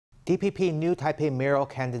DPP New Taipei mayoral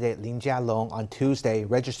candidate Lin Chia-lung on Tuesday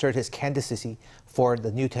registered his candidacy for the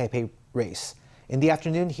New Taipei race. In the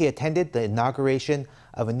afternoon, he attended the inauguration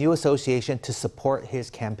of a new association to support his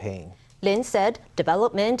campaign. Lin said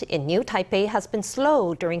development in New Taipei has been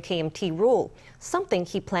slow during KMT rule, something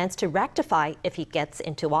he plans to rectify if he gets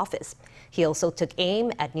into office. He also took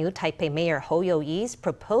aim at New Taipei Mayor Hou Yu-ih's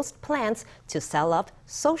proposed plans to sell off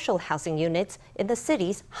social housing units in the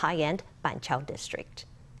city's high-end Banqiao District.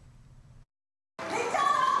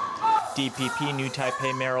 DPP New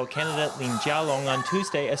Taipei mayoral candidate Lin Chia-lung on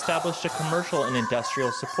Tuesday established a commercial and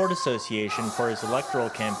industrial support association for his electoral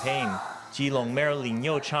campaign. Keelung Mayor Lin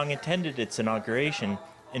Yu-chang attended its inauguration,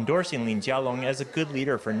 endorsing Lin Chia-lung as a good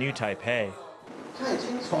leader for New Taipei.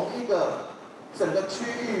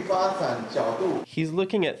 He's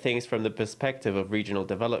looking at things from the perspective of regional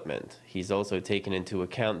development. He's also taken into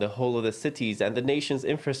account the whole of the city's and the nation's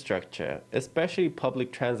infrastructure, especially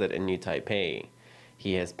public transit in New Taipei.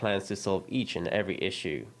 He has plans to solve each and every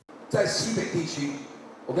issue.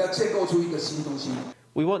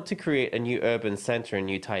 We want to create a new urban center in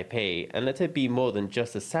New Taipei and let it be more than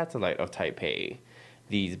just a satellite of Taipei.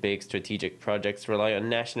 These big strategic projects rely on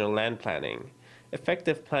national land planning.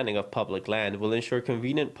 Effective planning of public land will ensure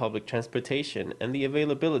convenient public transportation and the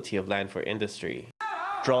availability of land for industry.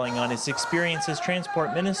 Drawing on his experience as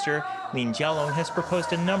transport minister, Lin Chia-lung has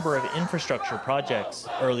proposed a number of infrastructure projects.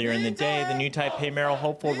 Earlier in the day, the New Taipei mayoral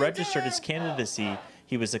hopeful registered his candidacy.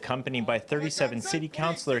 He was accompanied by 37 city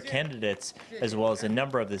councilor candidates, as well as a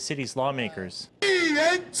number of the city's lawmakers.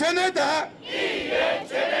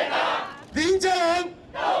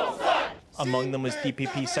 Among them was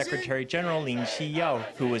DPP Secretary General Lin Chia-lung,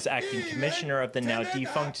 who was acting commissioner of the now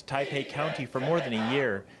defunct Taipei County for more than a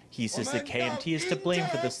year. He says the KMT is to blame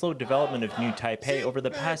for the slow development of New Taipei over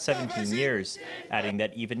the past 17 years, adding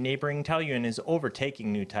that even neighboring Taoyuan is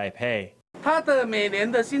overtaking New Taipei.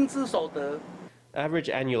 Average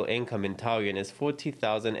annual income in Taoyuan is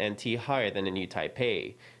 40,000 NT higher than in New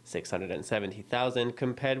Taipei, 670,000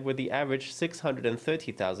 compared with the average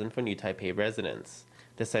 630,000 for New Taipei residents.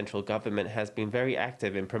 The central government has been very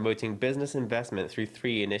active in promoting business investment through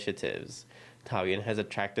 3 initiatives. Taoyuan has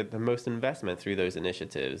attracted the most investment through those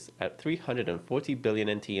initiatives, at 340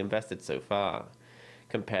 billion NT invested so far.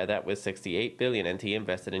 Compare that with 68 billion NT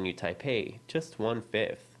invested in New Taipei, just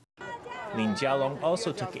 1/5. Lin Chia-lung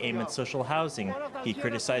also took aim at social housing. He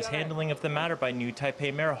criticized handling of the matter by New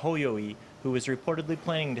Taipei Mayor Hou Yu-ih, who was reportedly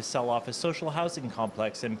planning to sell off a social housing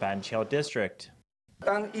complex in Banqiao District.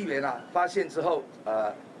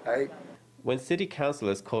 When city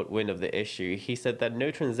councillors caught wind of the issue, he said that no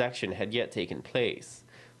transaction had yet taken place.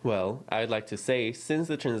 Well, I'd like to say, since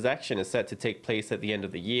the transaction is set to take place at the end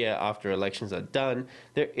of the year after elections are done,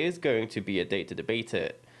 there is going to be a date to debate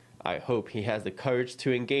it. I hope he has the courage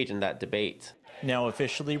to engage in that debate. Now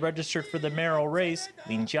officially registered for the mayoral race,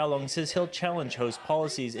 Lin Chia-lung says he'll challenge Hou's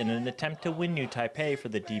policies in an attempt to win New Taipei for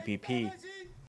the DPP.